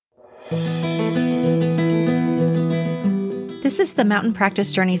This is the Mountain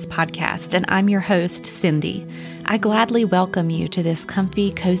Practice Journeys podcast, and I'm your host, Cindy. I gladly welcome you to this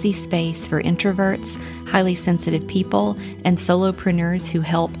comfy, cozy space for introverts, highly sensitive people, and solopreneurs who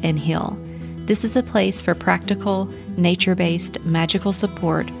help and heal. This is a place for practical, nature-based, magical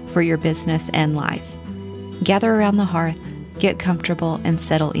support for your business and life. Gather around the hearth, get comfortable, and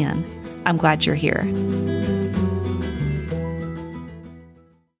settle in. I'm glad you're here.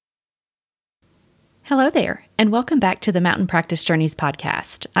 Hello there, and welcome back to the Mountain Practice Journeys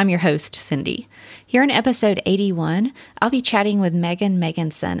podcast. I'm your host, Cindy. Here in episode 81, I'll be chatting with Megan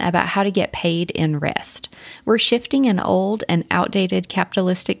Meganson about how to get paid in rest. We're shifting an old and outdated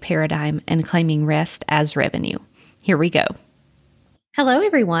capitalistic paradigm and claiming rest as revenue. Here we go. Hello,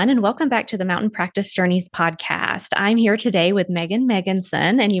 everyone, and welcome back to the Mountain Practice Journeys podcast. I'm here today with Megan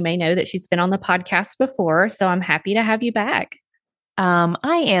Meganson, and you may know that she's been on the podcast before, so I'm happy to have you back.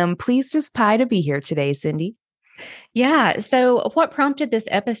 I am pleased as pie to be here today, Cindy. Yeah. So what prompted this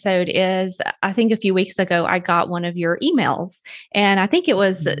episode is, I think a few weeks ago, I got one of your emails, and I think it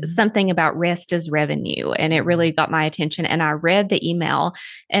was something about rest as revenue, and it really got my attention. And I read the email,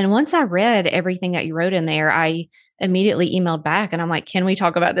 and once I read everything that you wrote in there, I immediately emailed back and I'm like, can we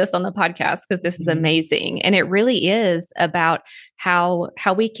talk about this on the podcast? Because this is amazing. And it really is about how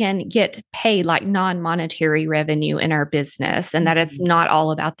we can get paid like non-monetary revenue in our business, and that it's not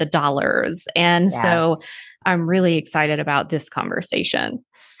all about the dollars. And so I'm really excited about this conversation.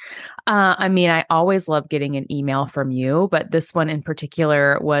 I always love getting an email from you, but this one in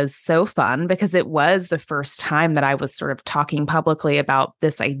particular was so fun because it was the first time that I was sort of talking publicly about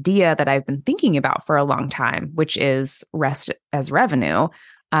this idea that I've been thinking about for a long time, which is rest as revenue.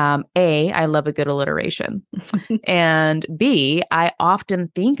 A, I love a good alliteration. And B, I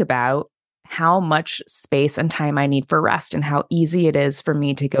often think about how much space and time I need for rest and how easy it is for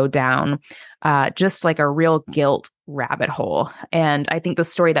me to go down just like a real guilt rabbit hole. And I think the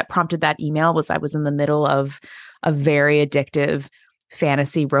story that prompted that email was I was in the middle of a very addictive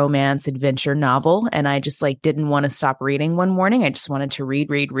fantasy romance adventure novel. And I just didn't want to stop reading one morning. I just wanted to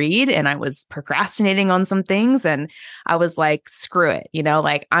read. And I was procrastinating on some things. And I was like, screw it.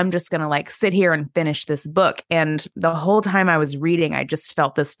 I'm just going to sit here and finish this book. And the whole time I was reading, I just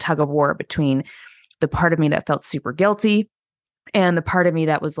felt this tug of war between the part of me that felt super guilty and the part of me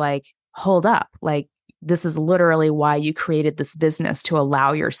that was like, hold up, this is literally why you created this business, to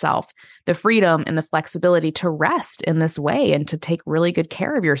allow yourself the freedom and the flexibility to rest in this way and to take really good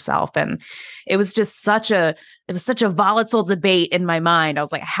care of yourself. And it was just such a volatile debate in my mind. I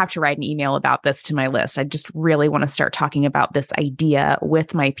was like, I have to write an email about this to my list. I just really want to start talking about this idea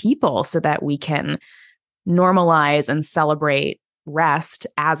with my people so that we can normalize and celebrate rest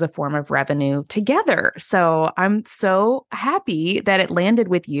as a form of revenue together. So I'm so happy that it landed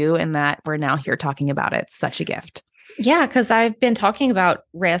with you and that we're now here talking about it. Such a gift. Yeah, because I've been talking about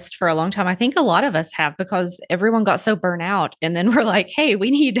rest for a long time. I think a lot of us have, because everyone got so burnt out. And then we're like, hey, we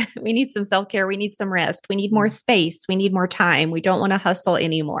need some self-care. We need some rest. We need more space. We need more time. We don't want to hustle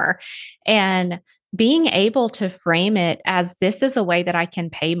anymore. And being able to frame it as, this is a way that I can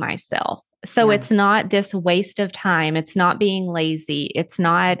pay myself. So it's not this waste of time. It's not being lazy. It's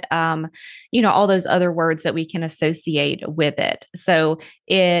not, all those other words that we can associate with it. So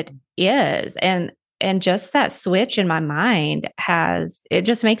it is. And just that switch in my mind it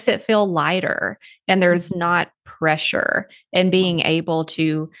just makes it feel lighter, and there's not pressure, and being able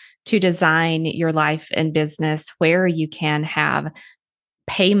to design your life and business where you can have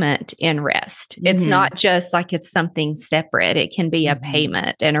payment in rest. It's not just like it's something separate. It can be a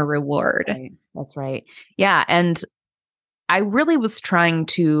payment and a reward. Right. That's right. Yeah. And I really was trying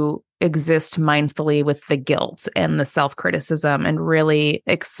to exist mindfully with the guilt and the self-criticism and really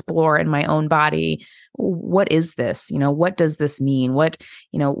explore in my own body, what is this? What does this mean? What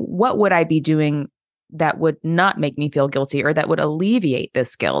would I be doing that would not make me feel guilty or that would alleviate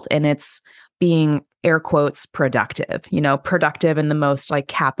this guilt? And it's being, air quotes, productive, productive in the most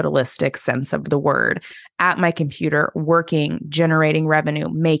capitalistic sense of the word, at my computer, working, generating revenue,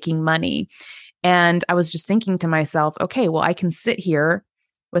 making money. And I was just thinking to myself, okay, well, I can sit here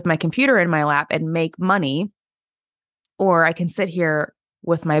with my computer in my lap and make money, or I can sit here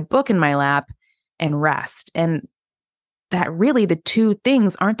with my book in my lap and rest. And that really, the two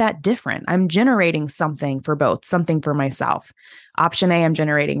things aren't that different. I'm generating something for both, something for myself. Option A, I'm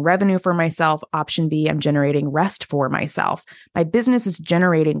generating revenue for myself. Option B, I'm generating rest for myself. My business is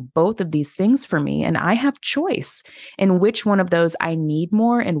generating both of these things for me, and I have choice in which one of those I need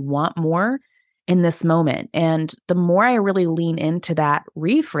more and want more in this moment. And the more I really lean into that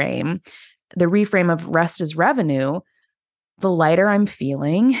reframe, the reframe of rest as revenue, the lighter I'm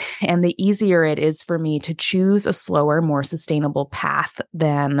feeling and the easier it is for me to choose a slower, more sustainable path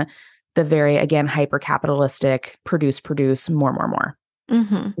than the very, again, hyper capitalistic produce, more.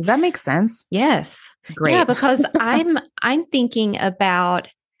 Mm-hmm. Does that make sense? Yes. Yeah, Great. because I'm thinking about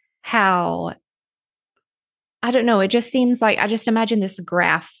how, I don't know, it just seems like I just imagine this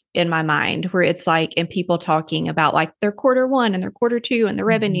graph in my mind where it's like, and people talking about like their quarter one and their quarter two and the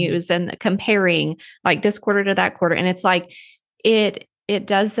revenues and comparing like this quarter to that quarter. And it's like it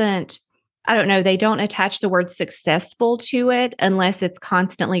doesn't, I don't know, they don't attach the word successful to it unless it's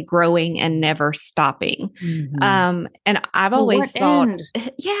constantly growing and never stopping. And I've To always what thought, end?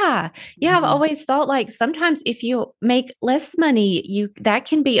 I've always thought like sometimes if you make less money, that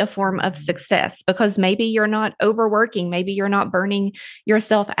can be a form of success because maybe you're not overworking, maybe you're not burning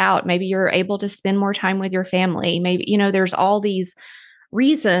yourself out, maybe you're able to spend more time with your family. Maybe, there's all these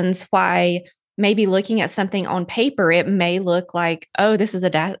reasons why maybe looking at something on paper, it may look like, oh, this is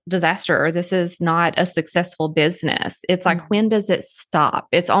a disaster or this is not a successful business. It's like, when does it stop?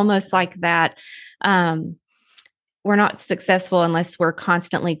 It's almost like that. We're not successful unless we're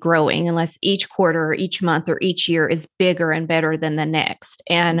constantly growing, unless each quarter, or each month, or each year is bigger and better than the next.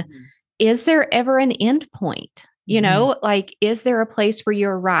 And is there ever an end point? Like, is there a place where you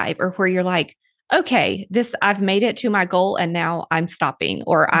arrive or where you're like, okay, I've made it to my goal and now I'm stopping,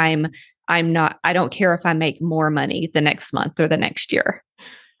 or I'm not, I don't care if I make more money the next month or the next year.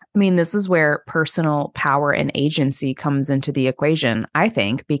 I mean, this is where personal power and agency comes into the equation, I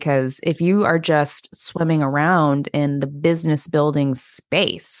think, because if you are just swimming around in the business building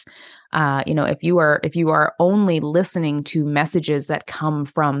space, if you are only listening to messages that come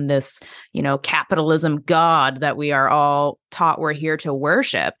from this, capitalism god that we are all taught we're here to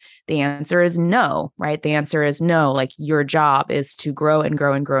worship, the answer is no, right? The answer is no. Like, your job is to grow and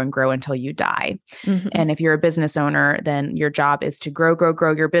grow and grow and grow until you die. And if you're a business owner, then your job is to grow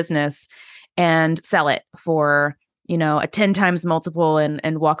your business and sell it for, a 10 times multiple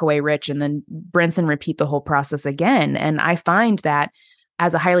and walk away rich, and then rinse and repeat the whole process again. And I find that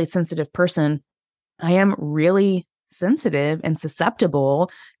as a highly sensitive person, I am really sensitive and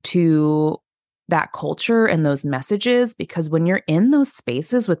susceptible to that culture and those messages, because when you're in those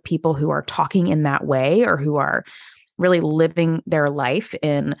spaces with people who are talking in that way or who are really living their life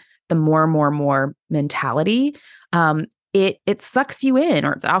in the more mentality, it sucks you in,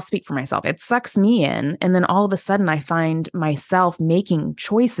 or I'll speak for myself. It sucks me in. And then all of a sudden I find myself making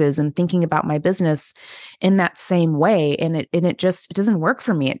choices and thinking about my business in that same way. And it doesn't work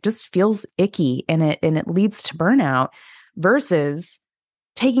for me. It just feels icky, and it leads to burnout, versus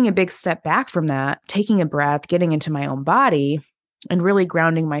taking a big step back from that, taking a breath, getting into my own body and really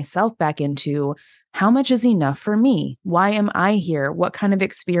grounding myself back into, how much is enough for me? Why am I here? What kind of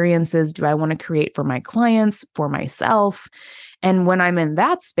experiences do I want to create for my clients, for myself? And when I'm in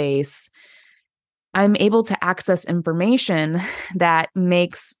that space, I'm able to access information that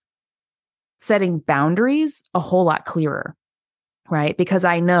makes setting boundaries a whole lot clearer, right? Because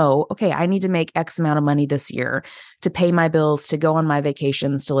I know, okay, I need to make X amount of money this year to pay my bills, to go on my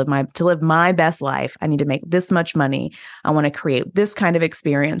vacations, to live my best life. I need to make this much money. I want to create this kind of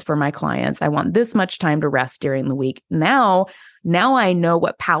experience for my clients. I want this much time to rest during the week. Now I know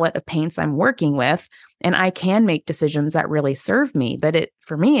what palette of paints I'm working with, and I can make decisions that really serve me. But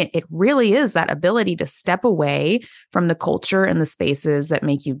for me, it really is that ability to step away from the culture and the spaces that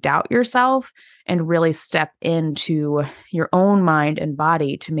make you doubt yourself and really step into your own mind and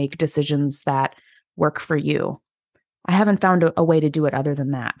body to make decisions that work for you. I haven't found a way to do it other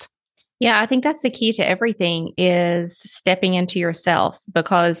than that. Yeah, I think that's the key to everything, is stepping into yourself,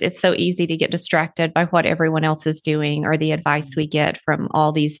 because it's so easy to get distracted by what everyone else is doing or the advice we get from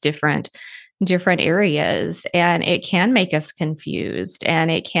all these different areas. And it can make us confused,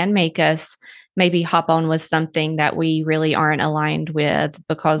 and it can make us maybe hop on with something that we really aren't aligned with,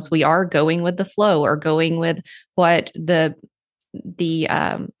 because we are going with the flow or going with what the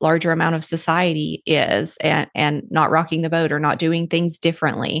larger amount of society is, and not rocking the boat or not doing things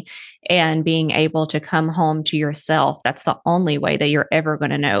differently, and being able to come home to yourself. That's the only way that you're ever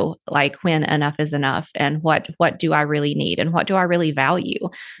going to know, like, when enough is enough, and what do I really need and what do I really value.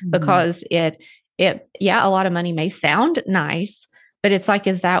 Because a lot of money may sound nice, but it's like,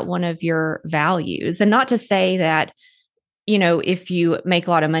 is that one of your values? And not to say that, if you make a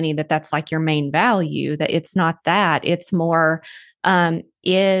lot of money, that's like your main value, that it's not that. It's more,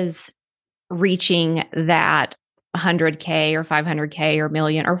 is reaching that 100K or 500K or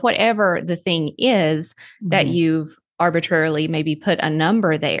million or whatever the thing is that you've arbitrarily maybe put a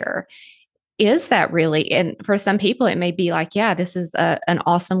number there. is that really? And for some people, it may be like, yeah, this is an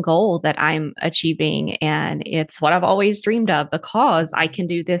awesome goal that I'm achieving. And it's what I've always dreamed of because I can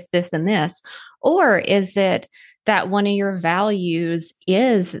do this, this, and this. Or is it that one of your values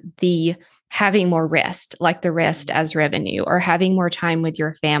is the having more rest, like the rest as revenue, or having more time with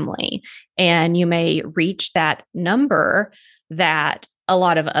your family? And you may reach that number that a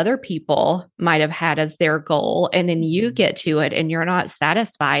lot of other people might have had as their goal. And then you get to it and you're not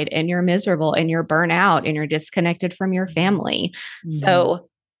satisfied and you're miserable and you're burnt out and you're disconnected from your family. Mm-hmm. So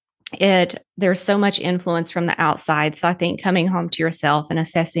there's so much influence from the outside. So I think coming home to yourself and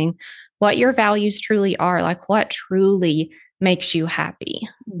assessing what your values truly are, like what truly makes you happy.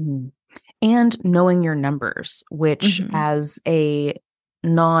 Mm-hmm. And knowing your numbers, which as a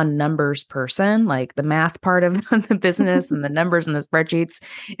non-numbers person, like the math part of the business and the numbers and the spreadsheets,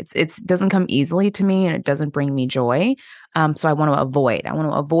 it doesn't come easily to me and it doesn't bring me joy. So I want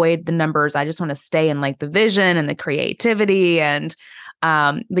to avoid the numbers. I just want to stay in like the vision and the creativity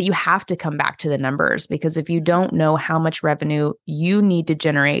but you have to come back to the numbers, because if you don't know how much revenue you need to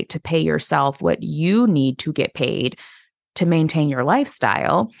generate to pay yourself what you need to get paid to maintain your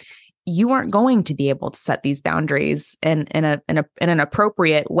lifestyle, you aren't going to be able to set these boundaries in an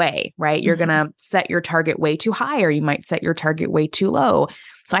appropriate way, right? You're going to set your target way too high, or you might set your target way too low.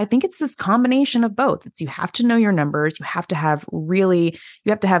 So I think it's this combination of both. You have to know your numbers. You have to have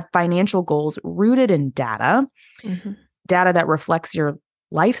financial goals rooted in data, data that reflects your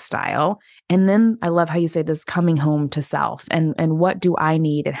lifestyle. And then I love how you say this, coming home to self and what do I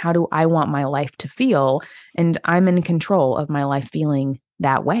need and how do I want my life to feel? And I'm in control of my life feeling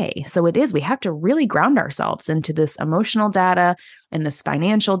that way. So we have to really ground ourselves into this emotional data and this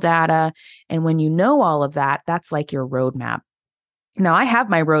financial data. And when you know all of that, that's like your roadmap. Now I have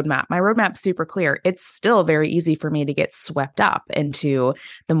my roadmap. My roadmap's super clear. It's still very easy for me to get swept up into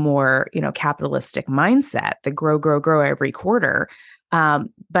the more, capitalistic mindset, the grow every quarter.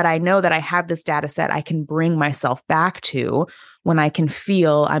 But I know that I have this data set I can bring myself back to when I can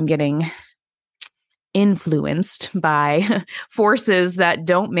feel I'm getting influenced by forces that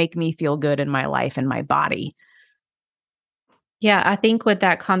don't make me feel good in my life and my body. Yeah, I think with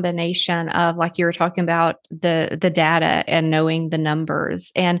that combination of, like you were talking about, the data and knowing the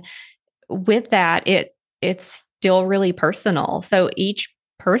numbers, and with that, it's still really personal. So each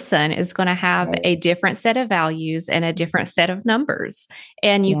person is going to have a different set of values and a different set of numbers.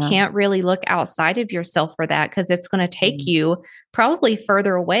 And you can't really look outside of yourself for that, because it's going to take you probably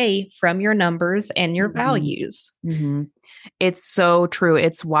further away from your numbers and your values. It's so true.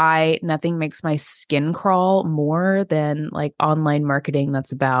 It's why nothing makes my skin crawl more than like online marketing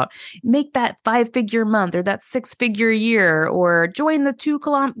that's about make that 5-figure month or that 6-figure year, or join the 2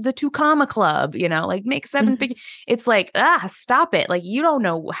 comma club, like make 7-figure. It's like, stop it. Like, you don't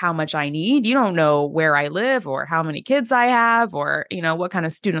know how much I need. You don't know where I live or how many kids I have, or, what kind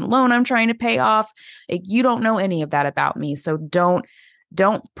of student loan I'm trying to pay off. Like, you don't know any of that about me. So don't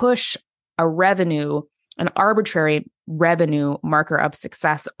push an arbitrary revenue marker of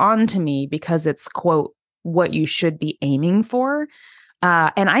success onto me because it's, quote, what you should be aiming for.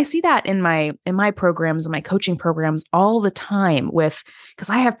 And I see that in my programs and my coaching programs all the time because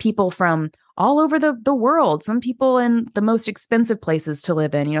I have people from all over the world, some people in the most expensive places to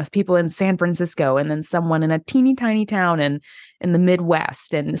live in, people in San Francisco, and then someone in a teeny tiny town in the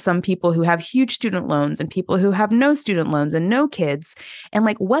Midwest, and some people who have huge student loans and people who have no student loans and no kids. And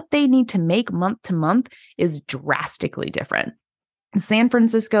like what they need to make month to month is drastically different. San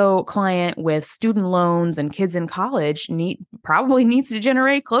Francisco client with student loans and kids in college probably needs to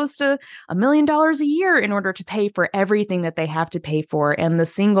generate close to $1 million a year in order to pay for everything that they have to pay for. And the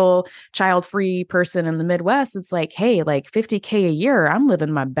single child-free person in the Midwest, it's like, hey, like $50K a year, I'm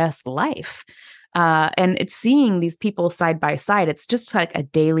living my best life. And it's seeing these people side by side. It's just like a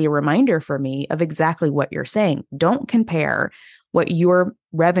daily reminder for me of exactly what you're saying. Don't compare what your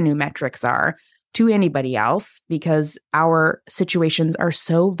revenue metrics are to anybody else, because our situations are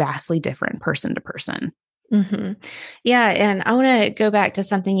so vastly different person to person. Yeah. And I want to go back to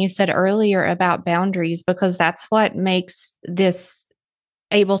something you said earlier about boundaries, because that's what makes this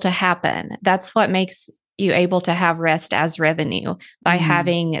able to happen. That's what makes you able to have rest as revenue, by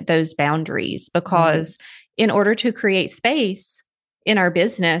having those boundaries, because in order to create space in our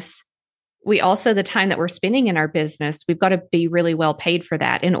business, the time that we're spending in our business, we've got to be really well paid for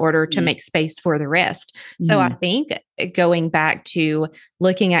that in order to make space for the rest. So I think going back to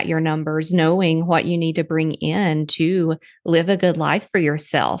looking at your numbers, knowing what you need to bring in to live a good life for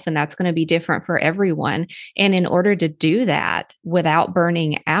yourself. And that's going to be different for everyone. And in order to do that without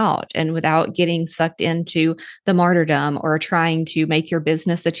burning out and without getting sucked into the martyrdom or trying to make your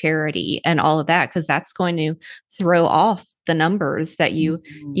business a charity and all of that, because that's going to throw off the numbers that you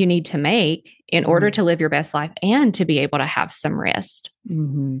need to make in order to live your best life and to be able to have some rest.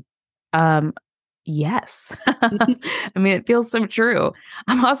 Yes. I mean, it feels so true.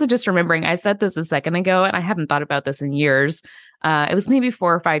 I'm also just remembering, I said this a second ago, and I haven't thought about this in years. It was maybe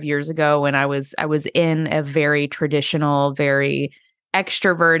 4 or 5 years ago when I was in a very traditional, very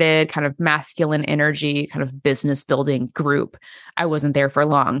extroverted, kind of masculine energy, kind of business building group. I wasn't there for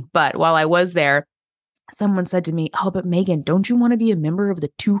long, but while I was there, someone said to me, "Oh, but Megan, don't you want to be a member of the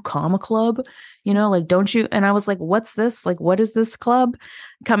 2 Comma Club? You know, like, don't you?" And I was like, "What's this? Like, what is this club?"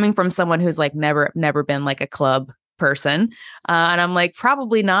 Coming from someone who's like never been like a club person. And I'm like,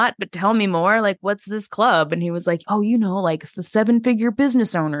 "Probably not, but tell me more. Like, what's this club?" And he was like, "Oh, you know, like it's the 7-figure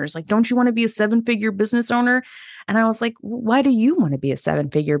business owners. Like, don't you want to be a 7-figure business owner?" And I was like, "Why do you want to be a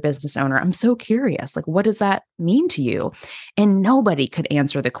 7-figure business owner? I'm so curious. Like, what does that mean to you?" And nobody could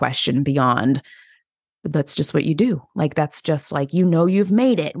answer the question beyond, that's just what you do. Like, that's just like, you know, you've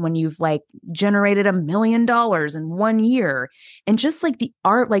made it when you've like generated $1 million in 1 year. And just like the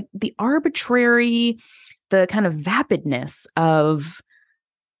arbitrary, the kind of vapidness of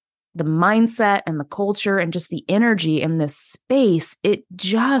the mindset and the culture and just the energy in this space, it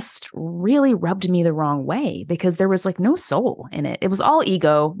just really rubbed me the wrong way because there was like no soul in it. It was all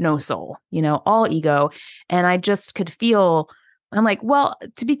ego, no soul, you know, all ego. And I just could feel, I'm like, well,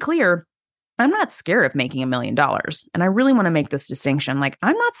 to be clear, I'm not scared of making $1 million. And I really want to make this distinction. Like,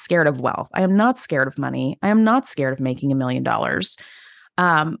 I'm not scared of wealth. I am not scared of money. I am not scared of making $1 million.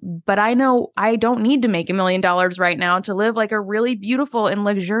 But I know I don't need to make $1 million right now to live like a really beautiful and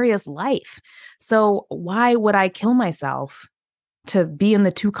luxurious life. So why would I kill myself to be in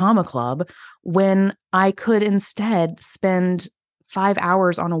the 2 Comma Club when I could instead spend 5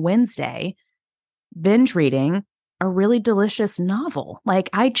 hours on a Wednesday binge reading a really delicious novel? Like,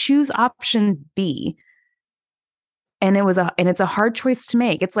 I choose option B. And it's a hard choice to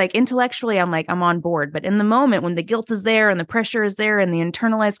make. It's like intellectually, I'm like, I'm on board. But in the moment when the guilt is there and the pressure is there and the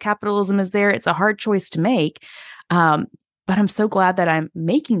internalized capitalism is there, it's a hard choice to make. But I'm so glad that I'm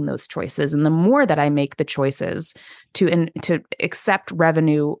making those choices. And the more that I make the choices to accept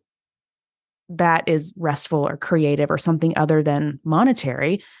revenue that is restful or creative or something other than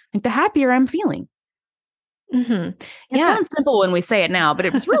monetary, like, the happier I'm feeling. It sounds simple when we say it now, but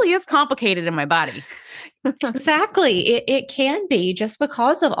it really is complicated in my body. Exactly. It can be, just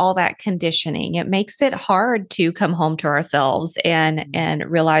because of all that conditioning. It makes it hard to come home to ourselves and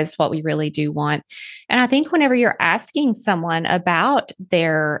realize what we really do want. And I think whenever you're asking someone about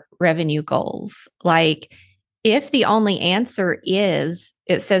their revenue goals, like, if the only answer is,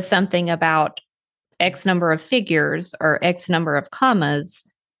 it says something about X number of figures or X number of commas,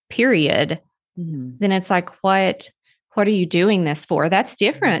 period, then it's like, what are you doing this for? That's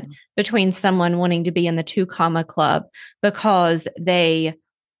different between someone wanting to be in the 2 Comma Club because they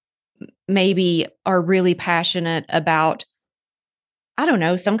maybe are really passionate about, I don't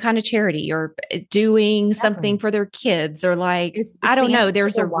know, some kind of charity or doing something for their kids, or like, it's I don't know,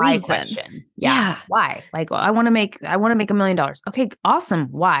 there's a reason. Question. Yeah. Why? Like, well, I want to make $1 million. Okay, awesome.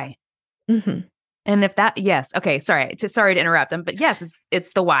 Why? And if that, yes. Okay. Sorry to interrupt them, but yes,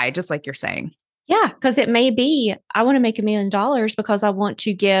 it's the why, just like you're saying. Yeah, because it may be, I want to make $1 million because I want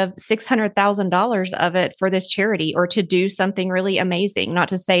to give $600,000 of it for this charity or to do something really amazing. Not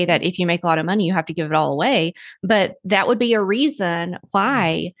to say that if you make a lot of money, you have to give it all away, but that would be a reason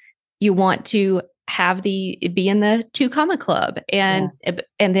why you want to be in the 2 Comma Club. And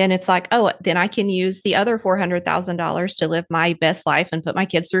then it's like, oh, then I can use the other $400,000 to live my best life and put my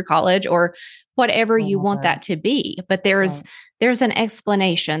kids through college or whatever you want that to be. But there's an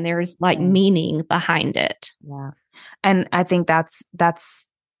explanation. There's like meaning behind it. Yeah. And I think that's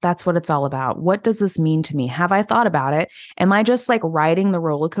what it's all about. What does this mean to me? Have I thought about it? Am I just like riding the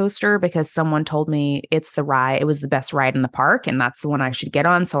roller coaster because someone told me it's the ride, it was the best ride in the park and that's the one I should get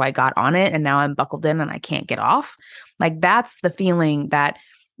on, so I got on it and now I'm buckled in and I can't get off? Like, that's the feeling that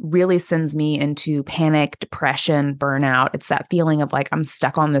really sends me into panic, depression, burnout. It's that feeling of like, I'm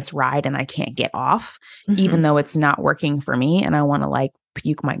stuck on this ride and I can't get off, even though it's not working for me and I want to like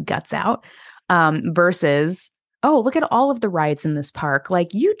puke my guts out. Versus, oh, look at all of the rides in this park.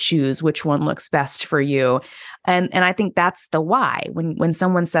 Like, you choose which one looks best for you. And I think that's the why. When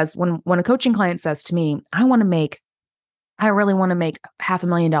someone says, when a coaching client says to me, I really want to make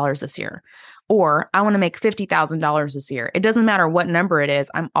 $500,000 this year, Or I want to make $50,000 this year. It doesn't matter what number it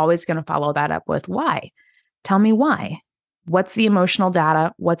is. I'm always going to follow that up with why. Tell me why. What's the emotional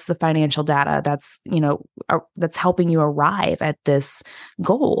data? What's the financial data that's helping you arrive at this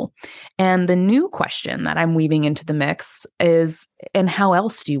goal? And the new question that I'm weaving into the mix is, and how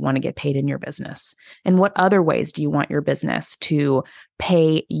else do you want to get paid in your business? And what other ways do you want your business to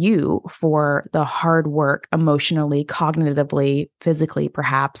pay you for the hard work, emotionally, cognitively, physically,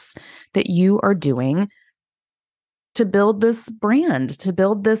 perhaps, that you are doing to build this brand, to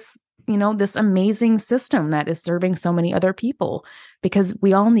build this this amazing system that is serving so many other people? Because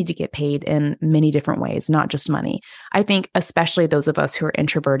we all need to get paid in many different ways, not just money. I think especially those of us who are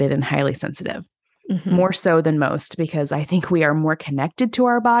introverted and highly sensitive, more so than most, because I think we are more connected to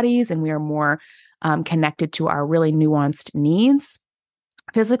our bodies and we are more connected to our really nuanced needs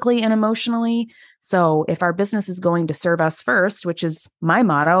physically and emotionally. So if our business is going to serve us first, which is my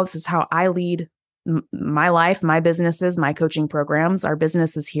motto, this is how I lead my life, my businesses, my coaching programs, our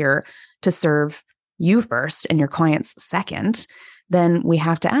business is here to serve you first and your clients second, then we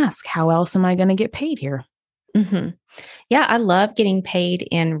have to ask, how else am I going to get paid here? Yeah, I love getting paid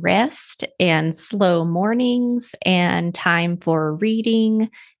in rest and slow mornings and time for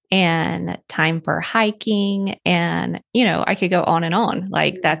reading and time for hiking. And, I could go on and on.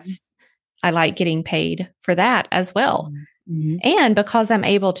 Like I like getting paid for that as well. And because I'm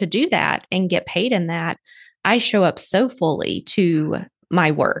able to do that and get paid in that, I show up so fully to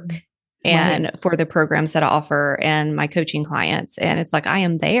my work and for the programs that I offer and my coaching clients. And it's like, I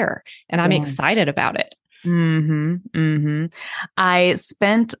am there and I'm excited about it. I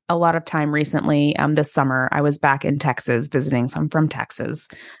spent a lot of time recently, this summer. I was back in Texas visiting. So I'm from Texas.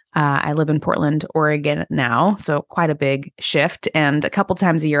 I live in Portland, Oregon now, so quite a big shift. And a couple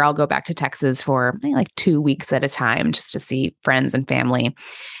times a year, I'll go back to Texas for like 2 weeks at a time just to see friends and family.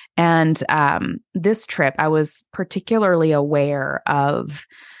 And this trip, I was particularly aware of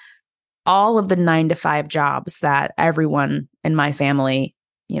all of the 9-to-5 jobs that everyone in my family,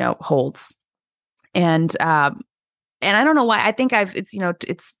 holds. And I don't know why. I think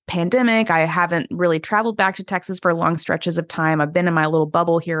it's pandemic. I haven't really traveled back to Texas for long stretches of time. I've been in my little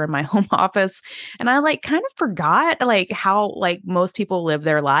bubble here in my home office. And I kind of forgot how most people live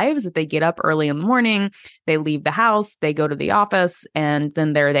their lives, that they get up early in the morning, they leave the house, they go to the office, and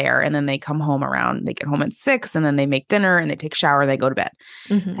then they're there. And then they come home they get home at 6, and then they make dinner and they take a shower and they go to bed.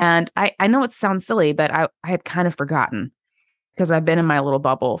 And I know it sounds silly, but I had kind of forgotten, because I've been in my little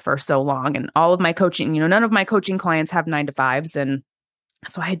bubble for so long, and all of my coaching, none of my coaching clients have 9-to-5s. And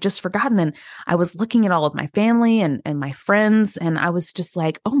so I had just forgotten. And I was looking at all of my family and my friends, and I was just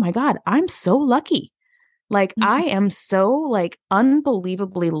like, oh my God, I'm so lucky. I am so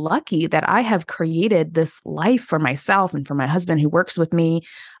unbelievably lucky that I have created this life for myself and for my husband who works with me,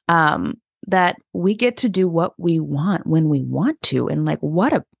 that we get to do what we want when we want to. And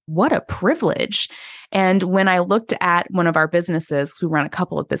what a privilege. And when I looked at one of our businesses, we run a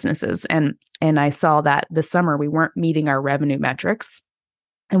couple of businesses, and I saw that this summer we weren't meeting our revenue metrics,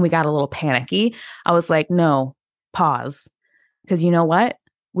 and we got a little panicky. I was like, no, pause. Because you know what?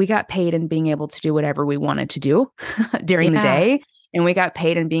 We got paid in being able to do whatever we wanted to do during the day. And we got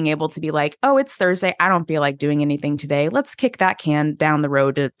paid in being able to be like, oh, it's Thursday. I don't feel like doing anything today. Let's kick that can down the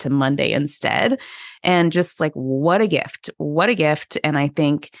road to Monday instead. And just what a gift. What a gift. And I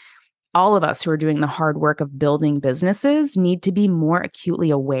think all of us who are doing the hard work of building businesses need to be more acutely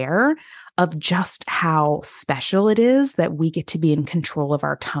aware of just how special it is that we get to be in control of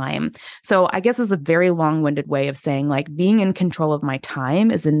our time. So I guess it's a very long-winded way of saying being in control of my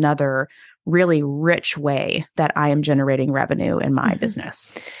time is another really rich way that I am generating revenue in my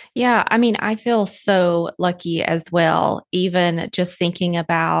business. Yeah. I mean, I feel so lucky as well, even just thinking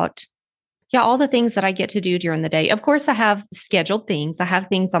about all the things that I get to do during the day. Of course, I have scheduled things. I have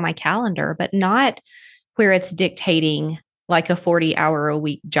things on my calendar, but not where it's dictating a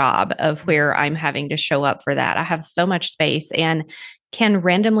 40-hour-a-week job of where I'm having to show up for that. I have so much space and can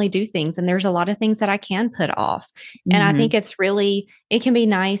randomly do things. And there's a lot of things that I can put off. And I think it can be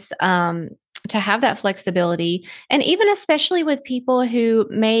nice to have that flexibility. And even especially with people who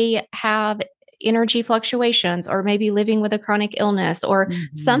may have energy fluctuations or maybe living with a chronic illness or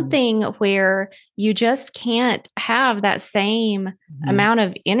something where you just can't have that same amount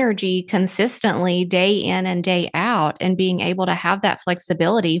of energy consistently day in and day out, and being able to have that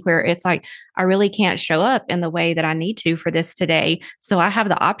flexibility where it's I really can't show up in the way that I need to for this today. So I have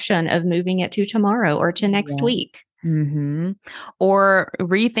the option of moving it to tomorrow or to next week. Or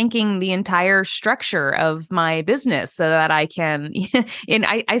rethinking the entire structure of my business so that I can, and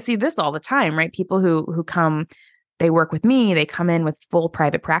I see this all the time, right? People who come, they work with me, they come in with full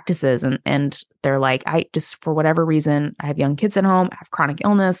private practices and they're like, I just, for whatever reason, I have young kids at home, I have chronic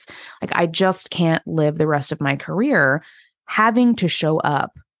illness. Like I just can't live the rest of my career having to show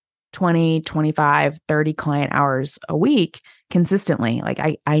up 20, 25, 30 client hours a week consistently. Like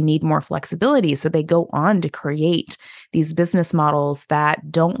I need more flexibility. So they go on to create these business models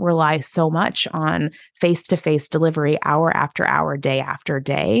that don't rely so much on face-to-face delivery hour after hour, day after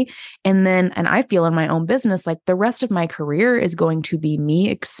day. And I feel in my own business, like the rest of my career is going to be me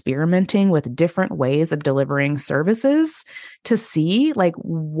experimenting with different ways of delivering services to see like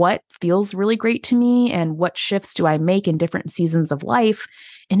what feels really great to me and what shifts do I make in different seasons of life.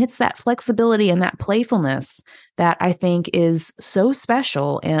 And it's that flexibility and that playfulness that I think is so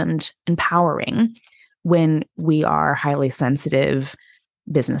special and empowering when we are highly sensitive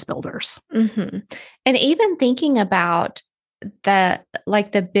business builders. Mm-hmm. And even thinking about the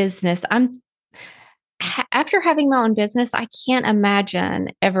business, after having my own business, I can't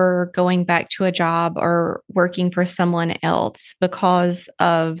imagine ever going back to a job or working for someone else because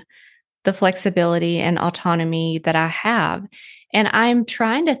of the flexibility and autonomy that I have. And I'm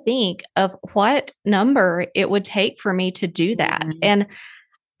trying to think of what number it would take for me to do that. Mm-hmm. And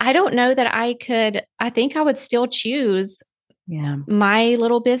I don't know that I think I would still choose my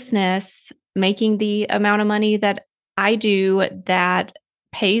little business making the amount of money that I do that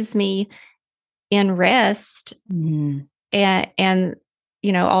pays me in rest and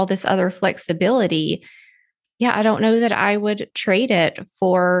all this other flexibility. Yeah, I don't know that I would trade it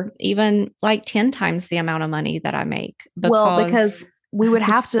for even like 10 times the amount of money that I make. Because we would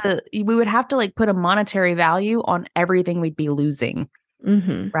have to like put a monetary value on everything we'd be losing,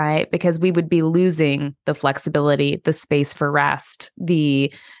 right? Because we would be losing the flexibility, the space for rest,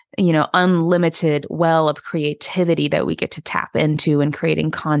 the unlimited well of creativity that we get to tap into in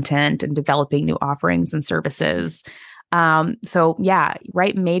creating content and developing new offerings and services. So yeah,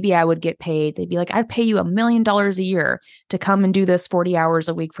 right. Maybe I would get paid. They'd be like, I'd pay you $1 million a year to come and do this 40 hours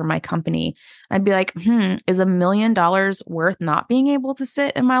a week for my company. I'd be like, is $1 million worth not being able to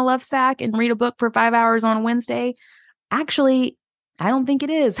sit in my love sack and read a book for 5 hours on Wednesday? Actually, I don't think it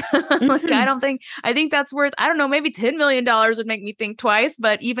is. I think that's worth, I don't know, maybe $10 million would make me think twice,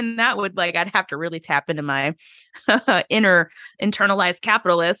 but even that would I'd have to really tap into my inner internalized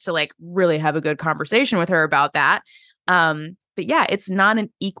capitalist to really have a good conversation with her about that. But yeah, it's not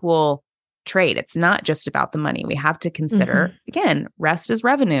an equal trade. It's not just about the money. We have to consider, again, rest is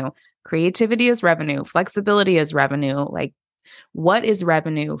revenue, creativity is revenue, flexibility is revenue. Like, what is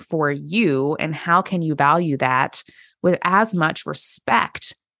revenue for you and how can you value that with as much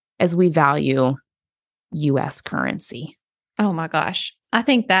respect as we value US currency? Oh my gosh. I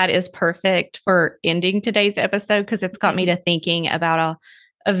think that is perfect for ending today's episode because it's got me to thinking about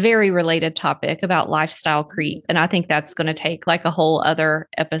a very related topic about lifestyle creep. And I think that's going to take a whole other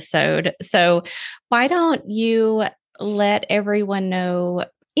episode. So why don't you let everyone know,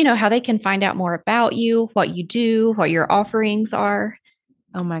 how they can find out more about you, what you do, what your offerings are?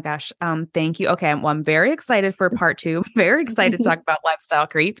 Oh my gosh. Thank you. Okay. Well, I'm very excited for part 2. Very excited to talk about lifestyle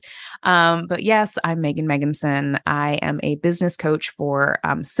creep. But yes, I'm Megan Meganson. I am a business coach for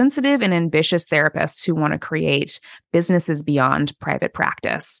sensitive and ambitious therapists who want to create businesses beyond private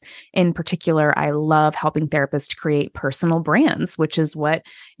practice. In particular, I love helping therapists create personal brands, which is what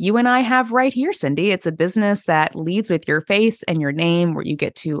you and I have right here, Cindy. It's a business that leads with your face and your name, where you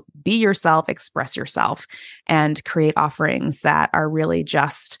get to be yourself, express yourself, and create offerings that are really just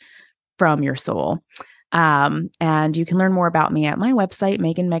from your soul. And you can learn more about me at my website,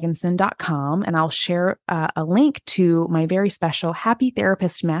 meganmeganson.com. And I'll share a link to my very special Happy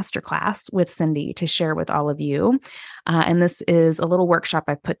Therapist Masterclass with Cindy to share with all of you. And this is a little workshop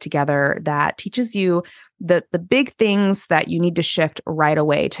I've put together that teaches you the big things that you need to shift right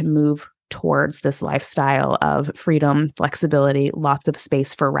away to move towards this lifestyle of freedom, flexibility, lots of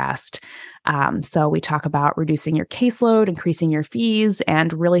space for rest. So we talk about reducing your caseload, increasing your fees,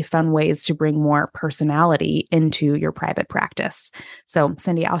 and really fun ways to bring more personality into your private practice. So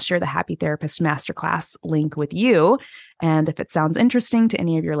Cindy, I'll share the Happy Therapist Masterclass link with you. And if it sounds interesting to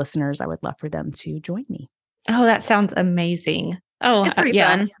any of your listeners, I would love for them to join me. Oh, that sounds amazing. Oh, it's pretty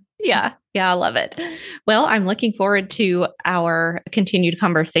fun. Yeah. I love it. Well, I'm looking forward to our continued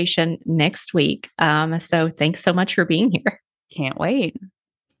conversation next week. So thanks so much for being here. Can't wait.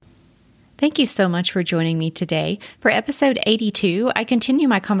 Thank you so much for joining me today. For episode 82, I continue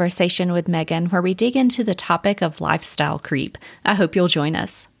my conversation with Megan, where we dig into the topic of lifestyle creep. I hope you'll join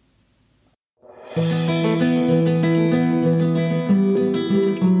us.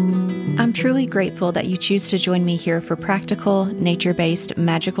 I'm truly grateful that you choose to join me here for practical, nature-based,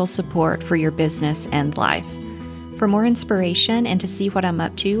 magical support for your business and life. For more inspiration and to see what I'm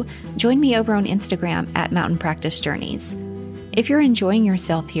up to, join me over on Instagram at Mountain Practice Journeys. If you're enjoying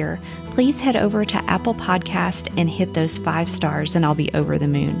yourself here, please head over to Apple Podcast and hit those 5 stars and I'll be over the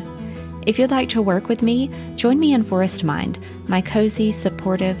moon. If you'd like to work with me, join me in Forest Mind, my cozy,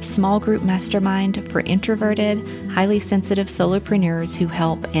 supportive, small group mastermind for introverted, highly sensitive solopreneurs who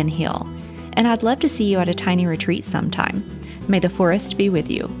help and heal. And I'd love to see you at a tiny retreat sometime. May the forest be with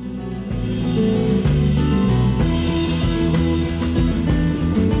you.